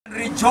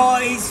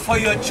joys for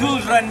your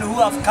children who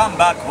have come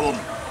back home.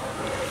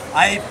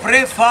 I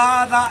pray,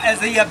 Father, as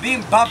they are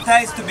being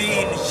baptized to be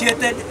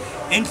initiated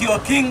into your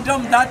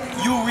kingdom, that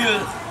you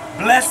will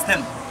bless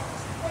them.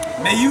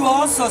 May you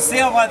also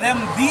say over them,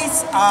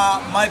 these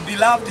are my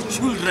beloved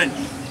children,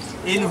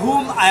 in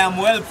whom I am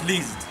well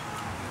pleased.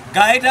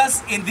 Guide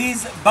us in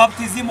this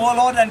baptism, O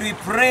Lord, and we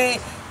pray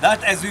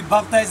that as we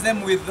baptize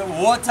them with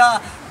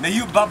water, may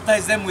you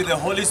baptize them with the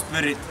Holy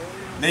Spirit.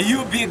 May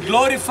you be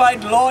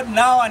glorified, Lord,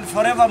 now and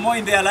forevermore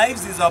in their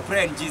lives, is our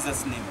prayer in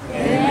Jesus' name.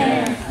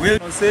 Amen.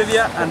 Will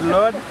Savior and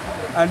Lord,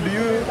 and do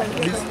you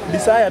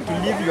desire to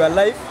live your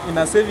life in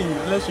a saving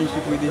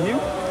relationship with Him?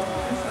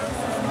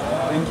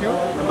 Thank you.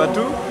 Number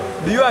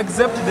 2, do you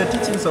accept the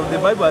teachings of the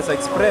Bible as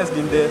expressed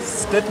in the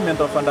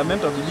statement of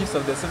fundamental beliefs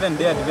of the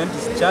Seventh-day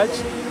Adventist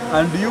Church?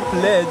 And do you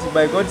pledge,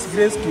 by God's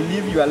grace, to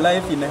live your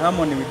life in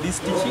harmony with these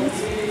teachings?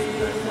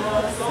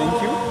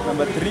 Thank you.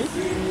 Number 3,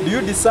 do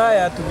you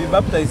desire to be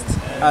baptized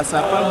as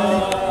a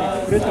public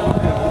expression of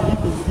your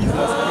belief in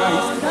Jesus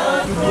Christ,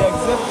 to be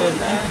accepted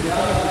into the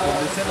fellowship of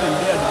the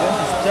Seventh-day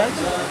Adventist Church,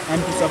 and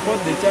to support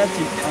the church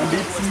and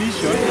its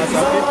mission as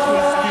a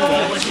faithful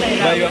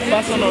steward by your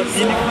personal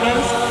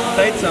influence,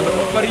 tithes and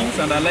offerings,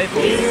 and a life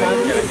of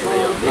service?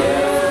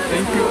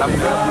 Thank you, and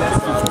God bless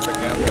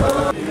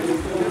you.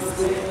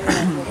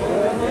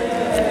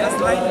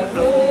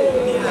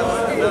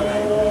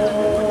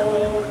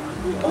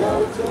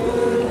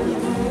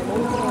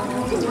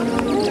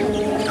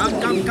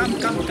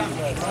 Come.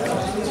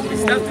 We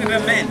start with the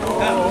men.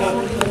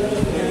 Come.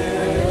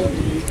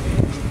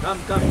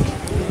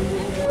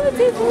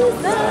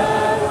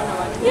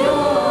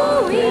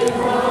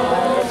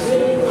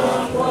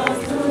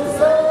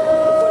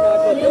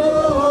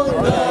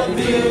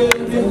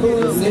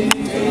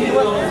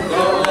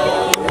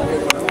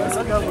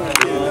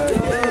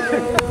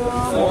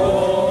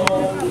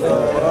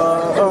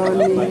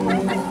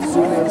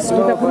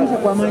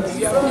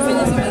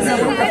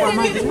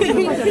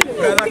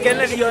 Brother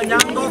Kennedy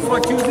Onyango, for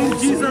choosing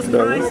Jesus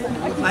Christ.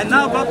 I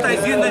now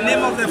baptize you in the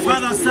name of the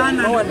Father, Son,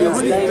 and the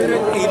Holy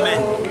Spirit.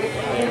 Amen.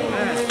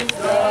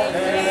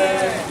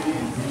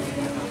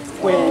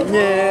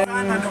 Kwenye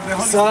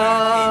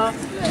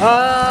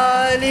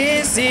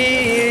halisiana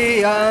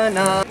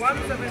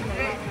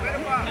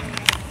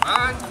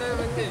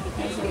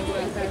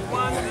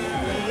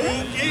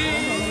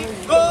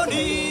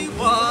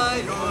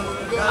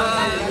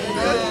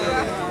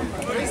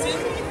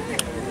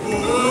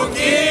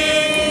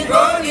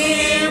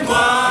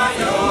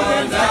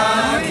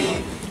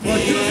For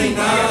choosing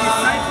to be a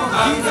disciple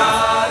of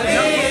Jesus.